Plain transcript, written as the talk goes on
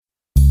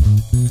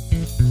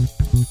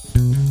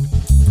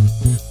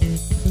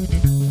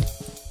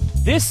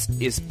This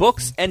is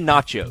Books and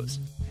Nachos,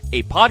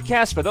 a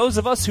podcast for those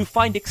of us who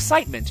find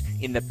excitement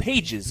in the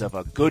pages of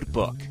a good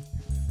book.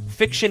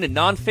 Fiction and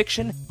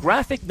nonfiction,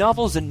 graphic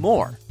novels, and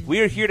more.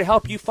 We're here to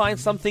help you find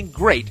something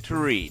great to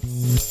read.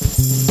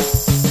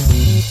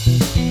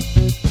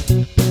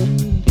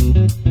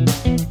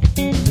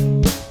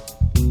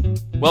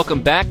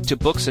 Welcome back to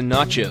Books and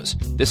Nachos.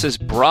 This is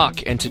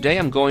Brock, and today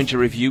I'm going to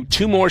review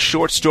two more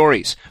short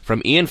stories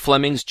from Ian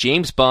Fleming's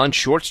James Bond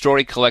short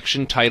story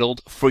collection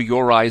titled For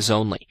Your Eyes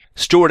Only.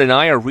 Stuart and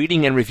I are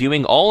reading and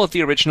reviewing all of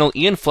the original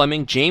Ian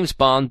Fleming James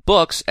Bond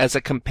books as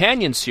a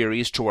companion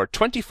series to our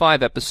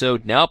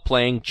 25-episode now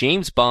playing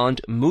James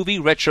Bond movie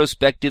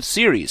retrospective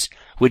series,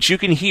 which you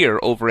can hear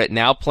over at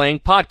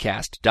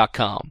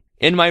nowplayingpodcast.com.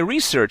 In my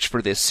research for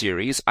this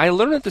series, I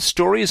learned that the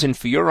stories in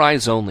For Your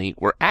Eyes Only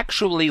were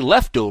actually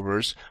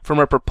leftovers from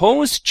a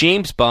proposed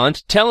James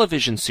Bond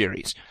television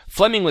series.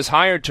 Fleming was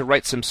hired to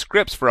write some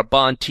scripts for a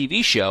Bond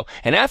TV show,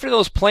 and after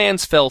those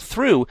plans fell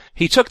through,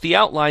 he took the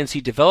outlines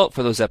he developed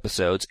for those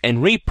episodes and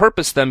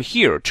repurposed them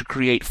here to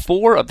create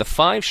 4 of the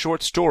 5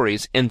 short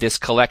stories in this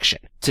collection.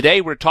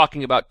 Today we're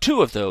talking about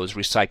 2 of those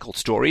recycled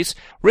stories,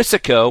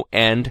 Risico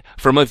and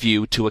From a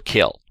View to a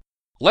Kill.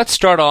 Let's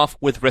start off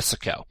with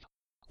Risico.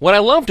 What I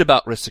loved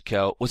about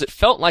Risico was it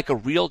felt like a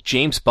real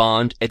James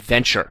Bond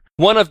adventure.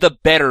 One of the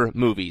better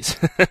movies.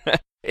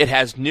 It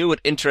has new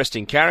and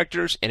interesting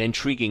characters, an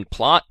intriguing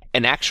plot,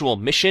 an actual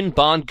mission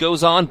Bond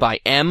goes on by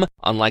M,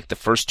 unlike the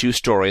first 2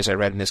 stories I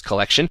read in this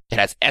collection. It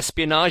has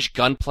espionage,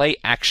 gunplay,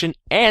 action,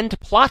 and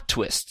plot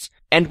twists.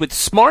 And with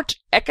smart,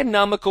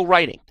 economical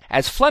writing,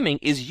 as Fleming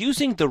is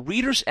using the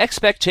reader's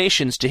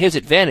expectations to his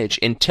advantage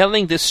in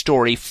telling this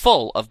story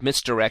full of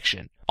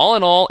misdirection. All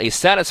in all, a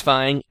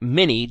satisfying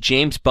mini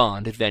James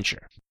Bond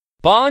adventure.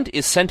 Bond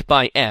is sent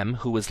by M,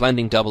 who is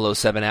lending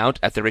 007 out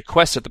at the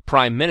request of the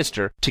Prime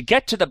Minister, to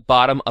get to the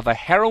bottom of a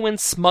heroin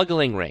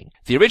smuggling ring.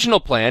 The original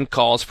plan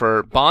calls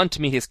for Bond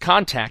to meet his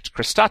contact,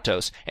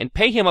 Christatos, and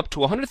pay him up to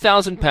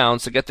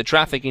 £100,000 to get the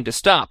trafficking to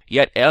stop,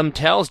 yet M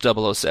tells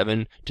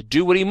 007 to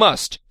do what he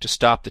must to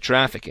stop the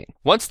trafficking.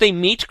 Once they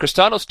meet,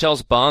 Christatos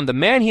tells Bond the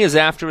man he is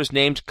after is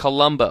named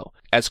Columbo.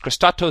 As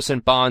Christatos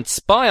and Bond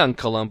spy on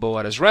Columbo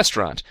at his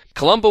restaurant,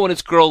 Columbo and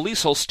his girl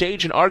Liesl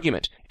stage an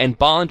argument, and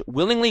Bond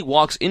willingly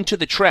walks into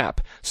the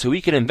trap so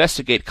he can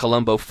investigate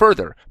Columbo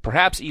further,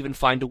 perhaps even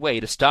find a way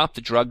to stop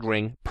the drug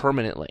ring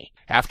permanently.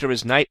 After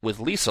his night with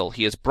Liesl,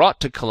 he is brought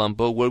to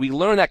Columbo, where we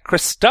learn that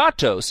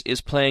Christatos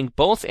is playing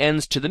both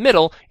ends to the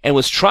middle and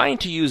was trying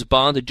to use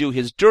Bond to do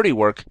his dirty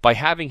work by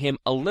having him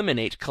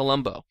eliminate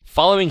Columbo.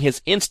 Following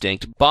his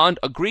instinct, Bond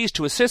agrees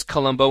to assist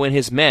Columbo and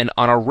his men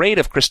on a raid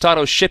of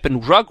Christatos' ship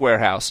and drug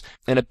warehouse,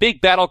 and a big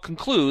battle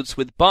concludes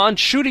with Bond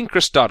shooting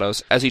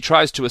Christatos as he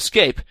tries to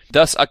escape,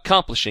 thus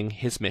accomplishing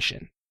his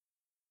mission.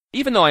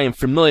 Even though I am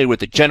familiar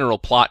with the general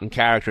plot and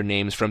character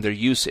names from their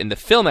use in the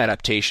film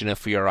adaptation of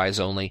For Your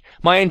Eyes Only,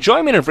 my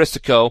enjoyment of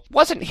Risico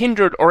wasn't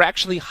hindered or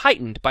actually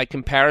heightened by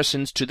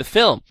comparisons to the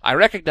film. I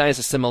recognized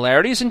the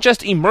similarities and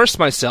just immersed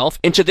myself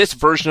into this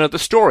version of the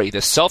story,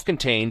 this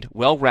self-contained,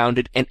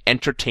 well-rounded, and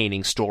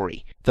entertaining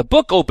story. The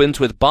book opens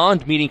with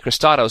Bond meeting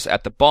Christatos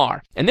at the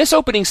bar, and this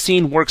opening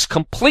scene works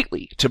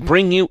completely to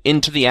bring you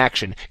into the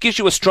action, gives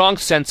you a strong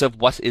sense of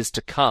what is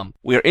to come.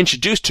 We are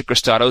introduced to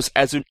Christatos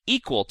as an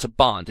equal to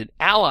Bond, an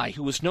ally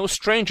who is no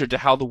stranger to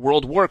how the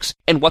world works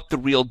and what the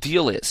real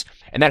deal is,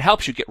 and that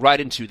helps you get right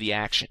into the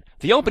action.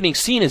 The opening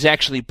scene is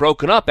actually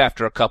broken up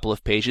after a couple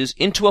of pages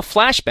into a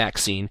flashback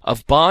scene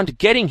of Bond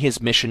getting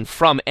his mission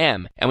from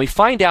M, and we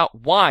find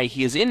out why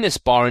he is in this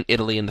bar in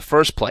Italy in the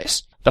first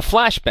place. The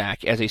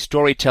flashback as a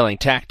storytelling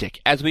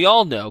tactic, as we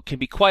all know, can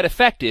be quite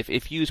effective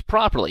if used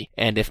properly,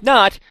 and if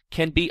not,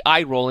 can be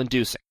eye-roll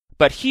inducing.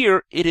 But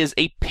here, it is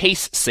a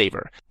pace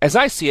saver. As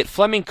I see it,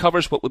 Fleming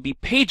covers what would be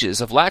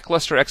pages of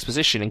lackluster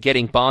exposition in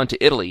getting Bond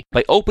to Italy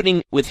by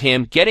opening with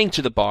him getting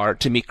to the bar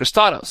to meet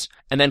Christatos,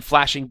 and then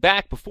flashing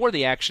back before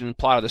the action and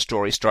plot of the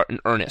story start in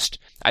earnest.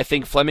 I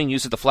think Fleming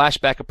uses the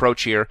flashback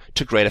approach here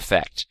to great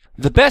effect.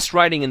 The best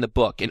writing in the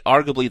book, and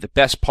arguably the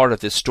best part of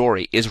this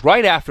story, is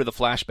right after the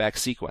flashback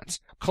sequence.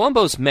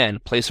 Columbo's men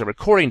place a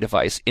recording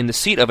device in the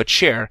seat of a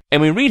chair,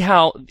 and we read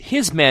how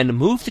his men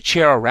move the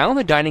chair around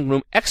the dining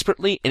room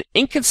expertly and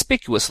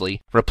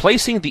inconspicuously,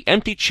 replacing the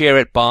empty chair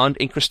at Bond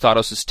and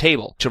Christatos'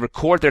 table to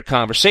record their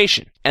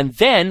conversation, and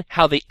then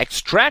how they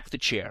extract the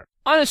chair,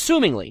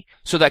 unassumingly,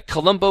 so that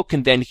Columbo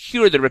can then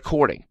hear the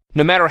recording.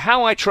 No matter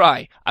how I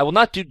try, I will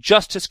not do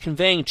justice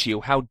conveying to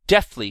you how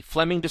deftly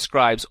Fleming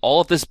describes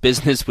all of this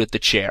business with the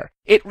chair.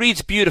 It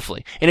reads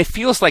beautifully, and it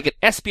feels like an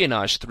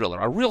espionage thriller,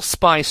 a real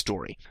spy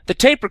story. The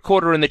tape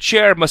recorder in the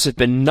chair must have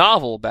been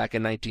novel back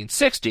in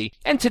 1960,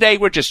 and today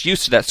we're just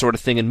used to that sort of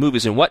thing in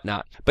movies and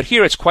whatnot, but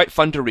here it's quite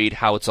fun to read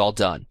how it's all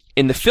done.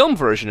 In the film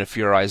version of For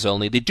Your Eyes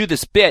Only, they do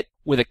this bit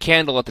with a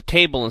candle at the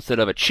table instead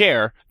of a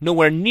chair,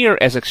 nowhere near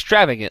as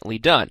extravagantly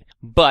done,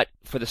 but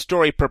for the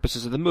story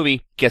purposes of the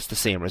movie, gets the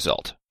same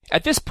result.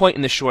 At this point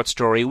in the short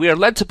story, we are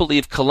led to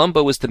believe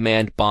Columbo is the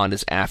man Bond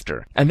is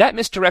after. And that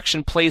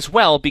misdirection plays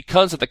well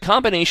because of the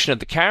combination of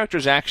the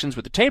character's actions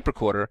with the tape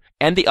recorder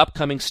and the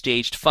upcoming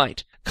staged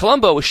fight.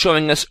 Columbo is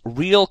showing us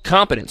real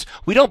competence.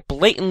 We don't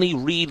blatantly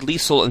read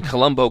Liesel and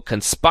Columbo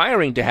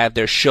conspiring to have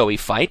their showy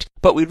fight,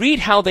 but we read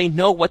how they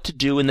know what to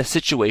do in the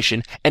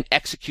situation and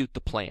execute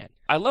the plan.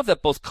 I love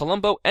that both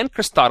Columbo and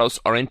Kristatos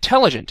are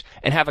intelligent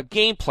and have a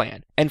game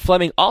plan, and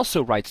Fleming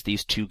also writes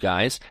these two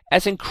guys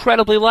as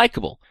incredibly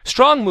likable.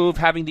 Strong move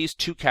having these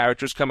two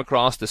characters come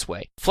across this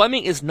way.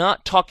 Fleming is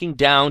not talking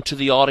down to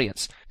the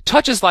audience.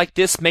 Touches like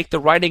this make the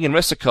writing in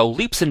Risico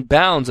leaps and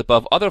bounds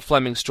above other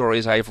Fleming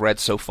stories I have read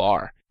so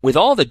far. With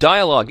all the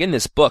dialogue in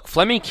this book,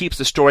 Fleming keeps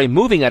the story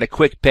moving at a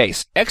quick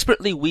pace,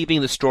 expertly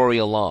weaving the story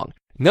along.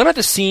 None of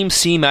the scenes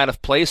seem out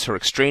of place or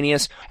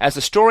extraneous, as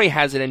the story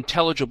has an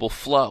intelligible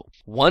flow.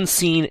 One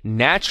scene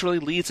naturally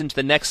leads into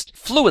the next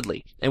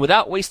fluidly and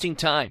without wasting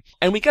time.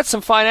 And we get some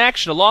fine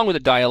action along with the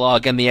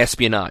dialogue and the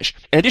espionage.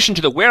 In addition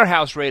to the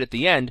warehouse raid at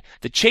the end,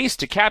 the chase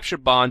to capture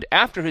Bond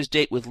after his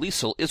date with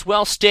Liesel is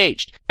well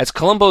staged, as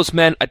Columbo's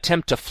men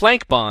attempt to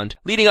flank Bond,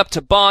 leading up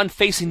to Bond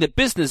facing the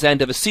business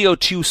end of a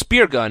CO2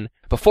 spear gun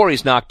before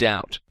he's knocked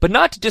out. But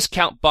not to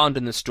discount Bond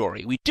in the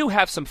story, we do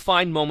have some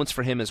fine moments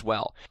for him as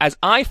well, as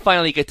I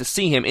finally get to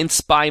see him in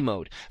spy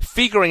mode,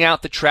 figuring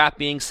out the trap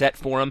being set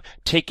for him,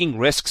 taking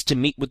risks to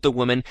meet with the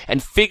woman,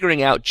 and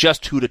figuring out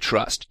just who to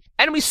trust.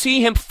 And we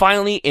see him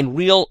finally in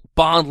real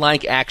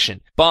Bond-like action,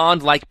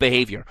 Bond-like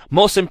behavior,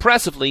 most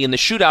impressively in the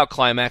shootout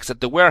climax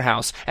at the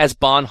warehouse as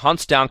Bond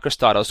hunts down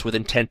Kristatos with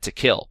intent to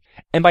kill.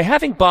 And by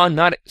having Bond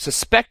not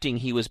suspecting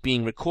he was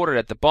being recorded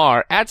at the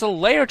bar adds a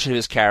layer to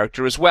his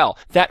character as well,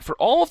 that for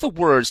all of the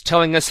words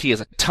telling us he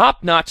is a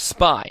top-notch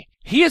spy,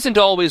 he isn't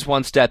always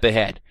one step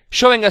ahead,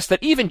 showing us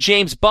that even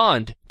James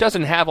Bond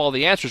doesn't have all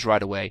the answers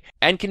right away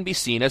and can be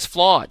seen as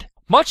flawed.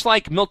 Much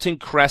like Milton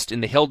Crest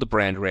in the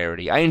Hildebrand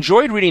rarity, I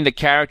enjoyed reading the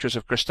characters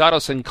of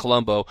Kristatos and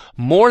Columbo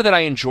more than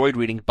I enjoyed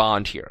reading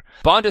Bond here.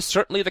 Bond is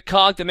certainly the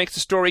cog that makes the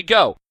story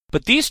go,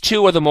 but these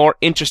two are the more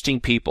interesting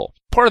people.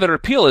 Part of their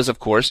appeal is, of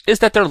course, is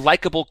that they're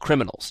likable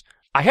criminals.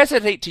 I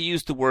hesitate to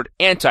use the word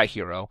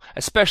anti-hero,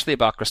 especially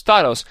about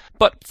Kristatos,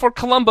 but for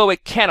Columbo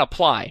it can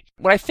apply.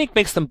 What I think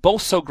makes them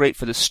both so great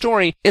for this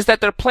story is that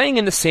they're playing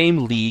in the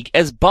same league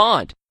as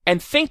Bond,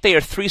 and think they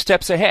are 3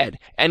 steps ahead,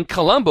 and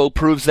Columbo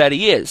proves that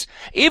he is.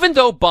 Even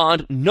though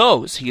Bond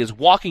knows he is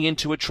walking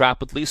into a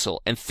trap with Liesel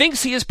and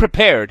thinks he is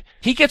prepared,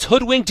 he gets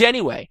hoodwinked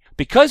anyway.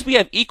 Because we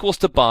have equals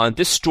to Bond,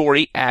 this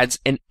story adds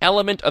an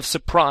element of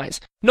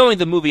surprise. Knowing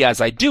the movie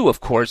as I do, of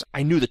course,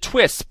 I knew the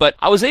twists, but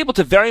I was able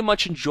to very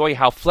much enjoy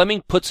how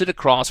Fleming puts it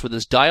across with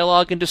his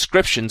dialogue and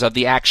descriptions of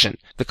the action.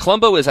 The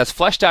Columbo is as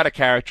fleshed out a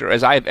character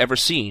as I have ever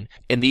seen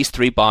in these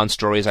 3 Bond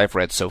stories I've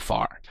read so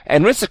far.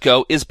 And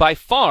Risico is by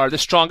far the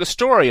strongest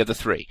story of the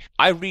 3.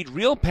 I read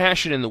real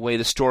passion in the way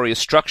the story is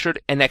structured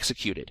and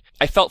executed.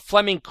 I felt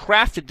Fleming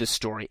crafted this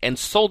story and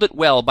sold it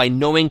well by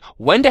knowing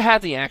when to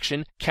have the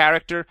action,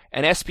 character,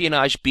 and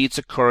espionage beats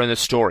occur in the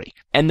story.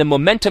 And the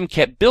momentum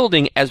kept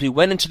building as we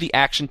went into the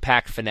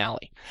action-packed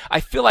finale.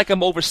 I feel like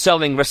I'm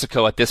overselling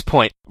Risico at this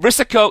point.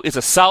 Risico is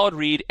a solid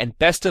read, and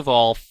best of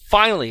all,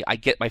 finally I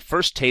get my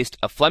first taste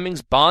of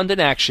Fleming's Bond in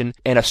action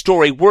and a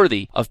story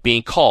worthy of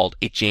being called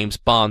a James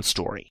Bond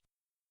story.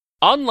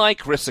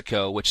 Unlike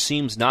Risico, which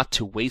seems not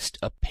to waste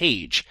a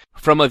page,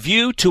 From a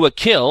View to a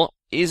Kill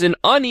is an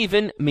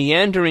uneven,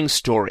 meandering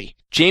story.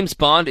 James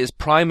Bond is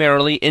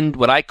primarily in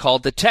what I call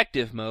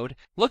detective mode,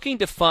 looking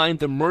to find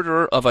the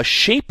murderer of a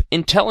Shape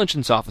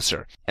intelligence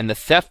officer and the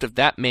theft of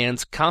that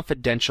man's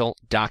confidential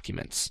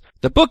documents.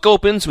 The book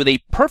opens with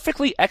a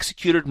perfectly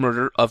executed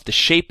murder of the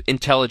Shape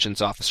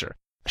intelligence officer.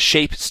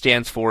 SHAPE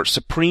stands for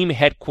Supreme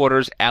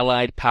Headquarters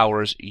Allied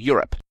Powers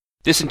Europe.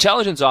 This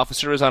intelligence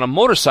officer is on a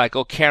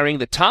motorcycle carrying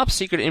the top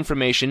secret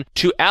information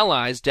to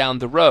allies down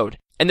the road.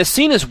 And the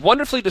scene is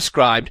wonderfully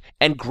described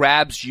and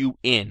grabs you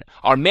in.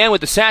 Our man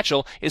with the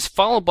satchel is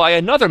followed by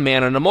another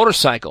man on a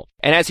motorcycle.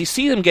 And as he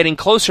sees him getting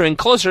closer and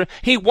closer,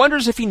 he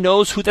wonders if he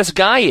knows who this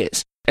guy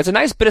is. There's a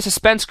nice bit of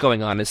suspense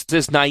going on as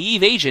this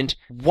naive agent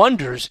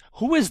wonders,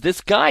 who is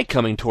this guy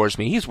coming towards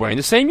me? He's wearing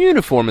the same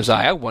uniform as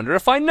I wonder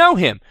if I know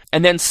him.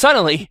 And then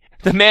suddenly,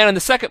 the man on the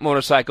second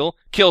motorcycle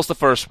kills the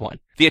first one.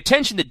 The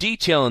attention to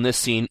detail in this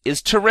scene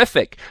is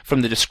terrific,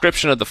 from the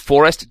description of the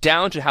forest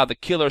down to how the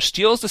killer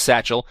steals the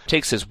satchel,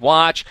 takes his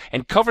watch,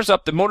 and covers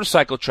up the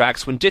motorcycle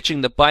tracks when ditching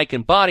the bike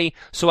and body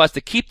so as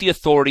to keep the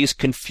authorities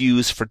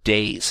confused for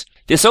days.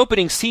 This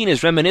opening scene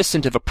is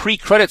reminiscent of a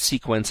pre-credit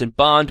sequence in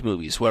Bond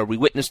movies where we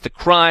witness the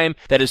crime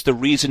that is the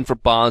reason for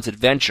Bond's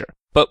adventure.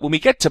 But when we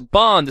get to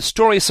Bond, the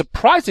story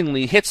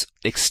surprisingly hits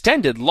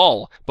extended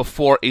lull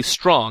before a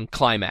strong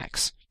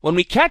climax. When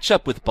we catch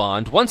up with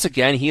Bond, once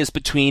again he is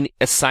between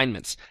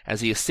assignments, as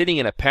he is sitting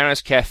in a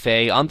Paris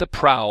cafe on the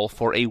prowl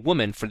for a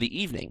woman for the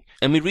evening.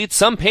 And we read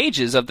some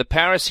pages of the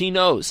Paris he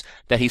knows,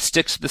 that he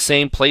sticks to the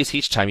same place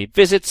each time he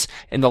visits,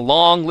 and the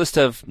long list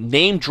of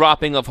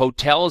name-dropping of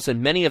hotels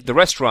and many of the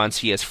restaurants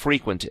he has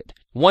frequented.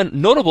 One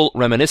notable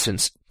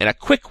reminiscence, and a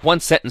quick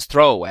one-sentence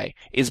throwaway,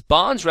 is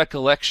Bond's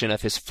recollection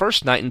of his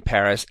first night in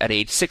Paris at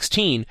age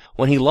 16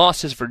 when he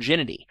lost his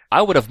virginity.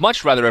 I would have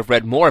much rather have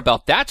read more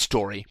about that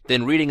story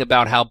than reading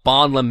about how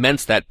Bond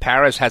laments that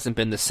Paris hasn't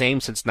been the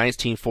same since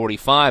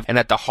 1945 and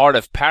that the heart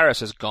of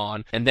Paris is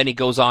gone, and then he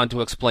goes on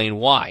to explain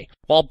why.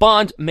 While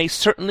Bond may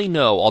certainly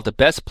know all the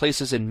best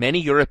places in many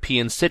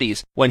European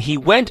cities, when he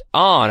went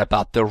on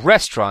about the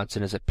restaurants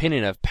and his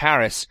opinion of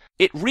Paris,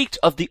 it reeked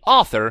of the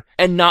author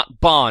and not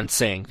Bond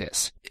saying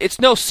this. It's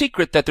no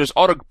secret that there's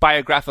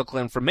autobiographical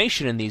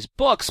information in these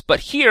books, but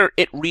here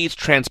it reads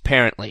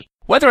transparently.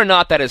 Whether or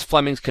not that is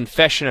Fleming's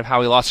confession of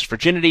how he lost his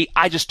virginity,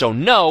 I just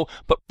don't know,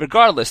 but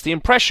regardless, the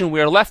impression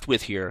we are left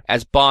with here,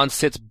 as Bond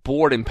sits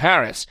bored in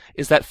Paris,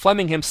 is that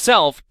Fleming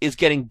himself is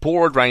getting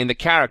bored writing the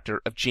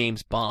character of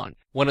James Bond.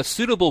 When a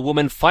suitable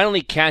woman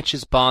finally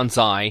catches Bond's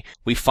eye,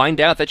 we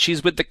find out that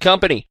she's with the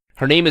company.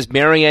 Her name is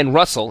Marianne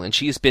Russell, and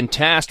she has been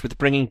tasked with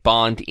bringing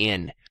Bond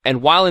in.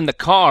 And while in the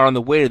car on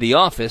the way to the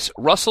office,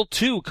 Russell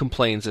too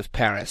complains of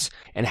Paris,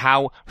 and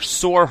how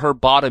sore her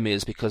bottom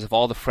is because of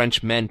all the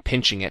French men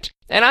pinching it.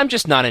 And I'm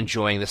just not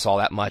enjoying this all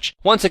that much.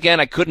 Once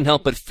again, I couldn't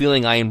help but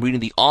feeling I am reading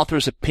the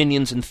author's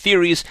opinions and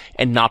theories,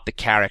 and not the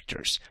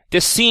characters.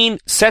 This scene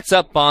sets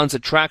up Bond's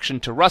attraction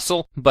to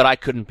Russell, but I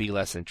couldn't be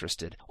less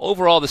interested.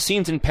 Overall, the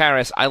scenes in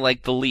Paris I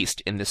like the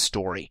least in this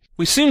story.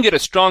 We soon get a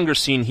stronger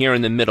scene here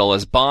in the middle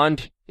as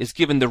Bond is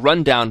given the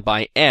rundown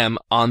by M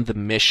on the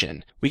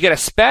mission. We get a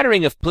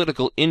spattering of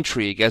political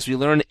intrigue as we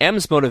learn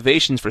M's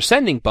motivations for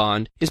sending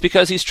Bond is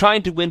because he's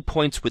trying to win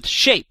points with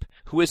Shape,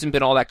 who hasn't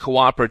been all that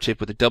cooperative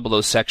with the 00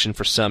 section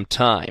for some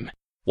time.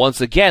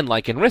 Once again,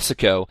 like in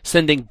Risico,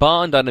 sending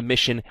Bond on a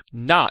mission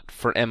not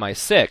for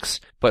MI6,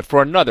 but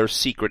for another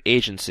secret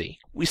agency.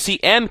 We see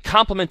M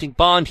complimenting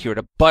Bond here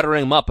to butter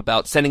him up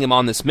about sending him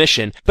on this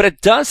mission, but it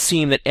does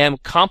seem that M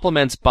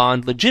compliments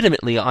Bond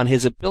legitimately on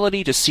his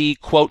ability to see,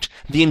 quote,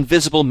 the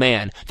invisible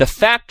man, the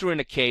factor in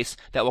a case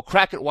that will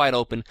crack it wide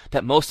open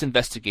that most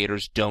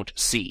investigators don't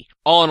see.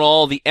 All in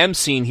all, the M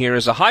scene here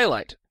is a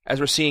highlight, as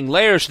we're seeing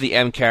layers to the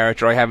M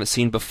character I haven't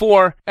seen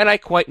before, and I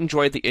quite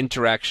enjoyed the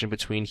interaction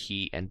between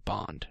he and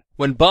Bond.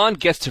 When Bond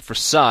gets to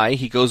Versailles,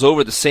 he goes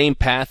over the same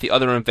path the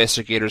other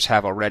investigators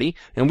have already,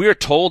 and we are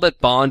told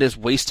that Bond is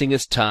wasting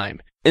his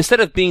time.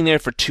 Instead of being there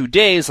for 2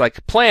 days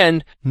like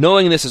planned,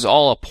 knowing this is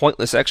all a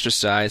pointless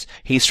exercise,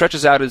 he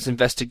stretches out his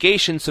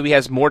investigation so he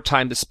has more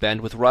time to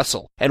spend with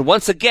Russell. And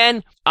once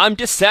again, I'm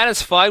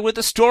dissatisfied with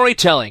the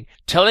storytelling.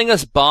 Telling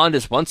us Bond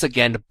is once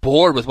again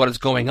bored with what is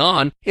going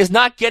on is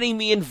not getting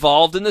me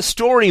involved in the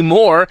story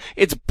more,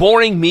 it's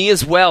boring me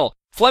as well.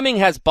 Fleming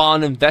has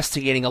Bond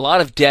investigating a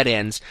lot of dead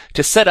ends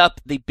to set up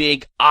the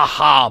big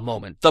aha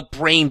moment, the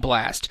brain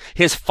blast,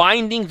 his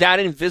finding that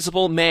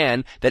invisible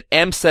man that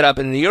M set up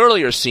in the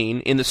earlier scene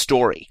in the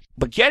story.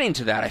 But getting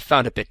to that I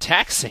found a bit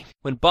taxing.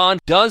 When Bond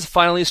does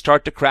finally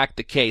start to crack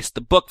the case, the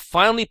book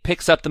finally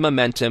picks up the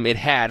momentum it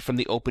had from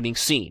the opening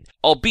scene,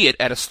 albeit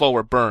at a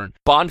slower burn.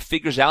 Bond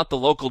figures out the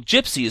local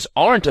gypsies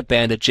aren't a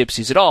band of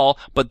gypsies at all,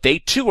 but they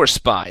too are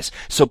spies.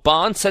 So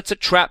Bond sets a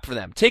trap for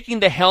them, taking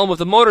the helm of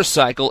the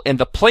motorcycle in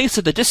the place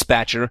of the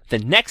dispatcher the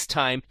next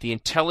time the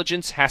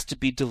intelligence has to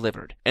be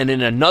delivered. And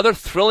in another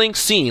thrilling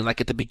scene,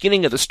 like at the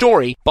beginning of the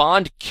story,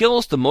 Bond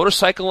kills the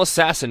motorcycle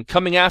assassin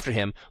coming after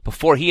him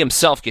before he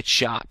himself gets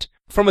shot.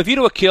 From a View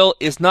to a Kill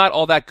is not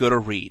all that good a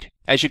read.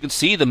 As you can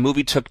see, the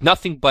movie took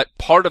nothing but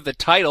part of the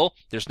title.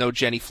 There's no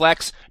Jenny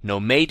Flex, no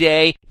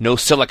Mayday, no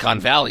Silicon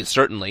Valley,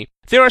 certainly.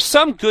 There are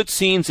some good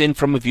scenes in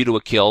From a View to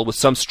a Kill, with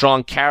some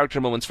strong character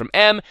moments from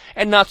M,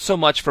 and not so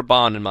much for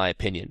Bond, in my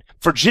opinion.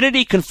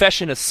 Virginity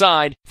confession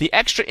aside, the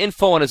extra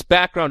info on his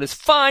background is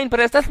fine,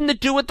 but has nothing to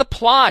do with the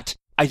plot.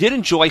 I did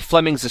enjoy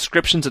Fleming's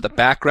descriptions of the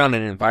background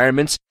and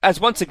environments, as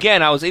once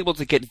again I was able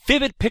to get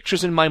vivid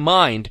pictures in my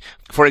mind.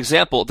 For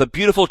example, the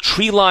beautiful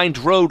tree-lined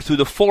road through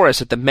the forest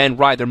that the men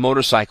ride their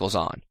motorcycles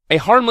on. A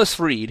harmless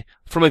read,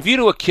 From a View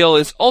to a Kill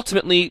is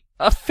ultimately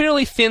a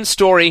fairly thin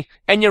story,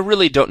 and you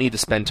really don't need to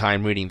spend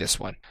time reading this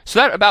one. So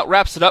that about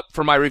wraps it up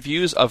for my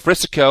reviews of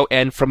Risico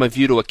and From a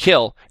View to a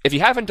Kill. If you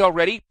haven't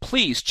already,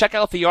 please check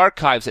out the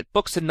archives at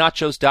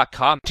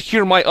booksandnachos.com to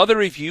hear my other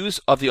reviews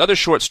of the other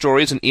short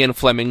stories in Ian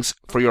Fleming's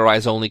For Your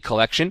Eyes Only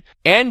collection,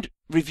 and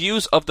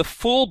reviews of the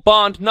full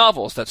Bond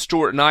novels that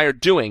Stuart and I are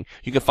doing.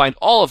 You can find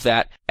all of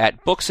that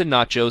at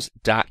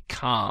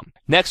booksandnachos.com.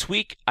 Next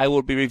week, I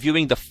will be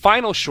reviewing the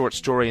final short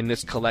story in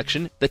this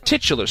collection, the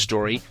titular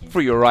story,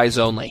 For Your Eyes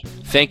Only.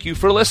 Thank you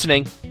for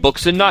listening.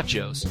 Books and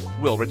Nachos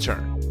will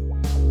return.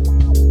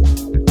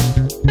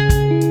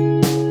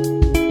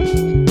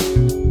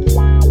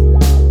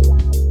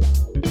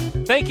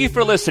 Thank you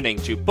for listening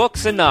to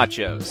Books and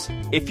Nachos.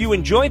 If you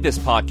enjoyed this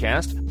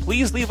podcast,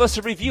 please leave us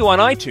a review on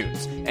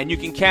iTunes, and you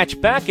can catch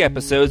back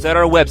episodes at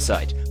our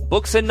website,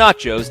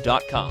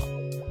 booksandnachos.com.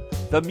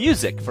 The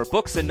music for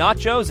Books and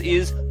Nachos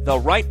is The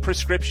Right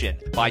Prescription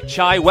by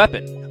Chai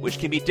Weapon, which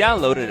can be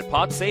downloaded at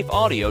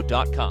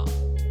podsafeaudio.com.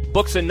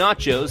 Books and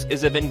Nachos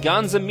is a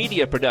Venganza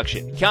Media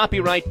production.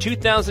 Copyright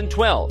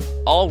 2012.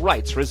 All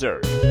rights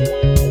reserved.